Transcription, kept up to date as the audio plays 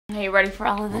Are you ready for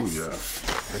all of this? Oh,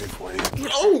 yeah. Ready for you.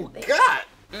 Oh, God.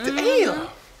 Damn.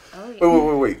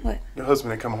 Oh, yeah. Wait. What? Your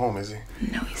husband ain't coming home, is he?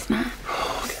 No, he's not.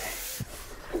 Okay.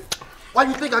 Why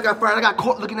you think I got fired? I got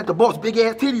caught looking at the boss' big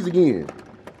ass titties again.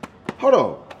 Hold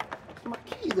on. Where's my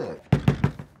keys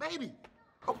at? Baby,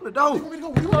 open the door. Go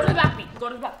to the balcony. Go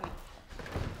to the balcony.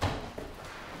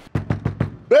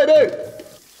 Baby!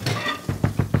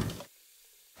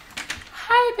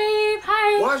 Hi, babe.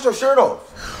 Hi. Why is your shirt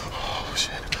off? Oh,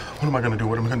 shit. What am I gonna do?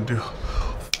 What am I gonna do?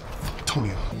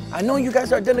 Tonio. I know you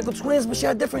guys are identical twins, but she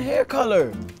had different hair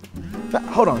color.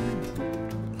 Hold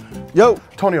on. Yo.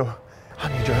 Tonio, I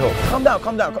need your help. Calm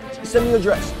down. Send me your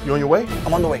dress. You on your way?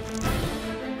 I'm on the way.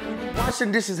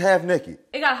 Washing dishes half naked.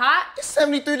 It got hot? It's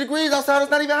 73 degrees outside,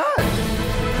 it's not even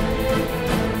hot.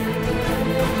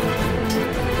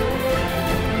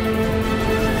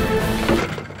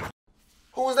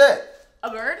 Who was that? A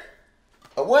bird?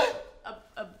 A what?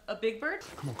 A big bird?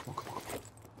 Come on.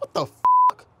 What the f?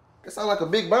 It sounds like a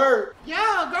big bird. Yeah,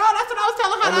 girl, that's what I was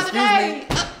telling her the other day.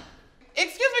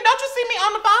 Excuse me, don't you see me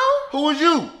on the phone? Who was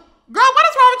you? Girl, what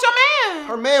is wrong with your man?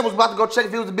 Her man was about to go check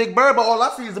if it was a big bird, but all I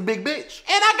see is a big bitch.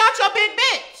 And I got your big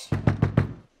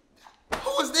bitch.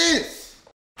 Who is this?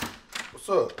 What's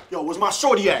up? Yo, where's my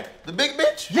shorty at? The big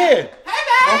bitch? Yeah. Hey,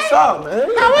 babe. What's up, man?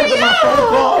 How are you? My phone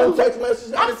call, text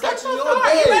message. I'm I've been texting so you all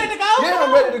sorry. day. You ready to go? Yeah, Come I'm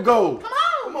on. ready to go. Come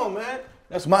on. Come on, man.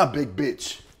 That's my big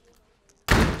bitch.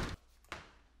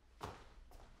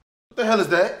 What the hell is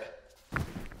that?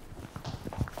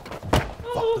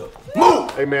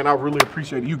 Move! Hey, man, I really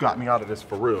appreciate it. You got me out of this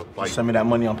for real. Like, Send me that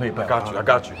money on PayPal. I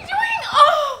got you.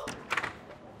 Oh!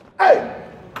 Hey!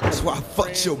 That's why I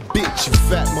fucked your bitch, you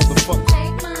fat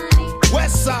motherfucker.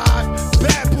 West side,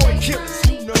 bad boy killers.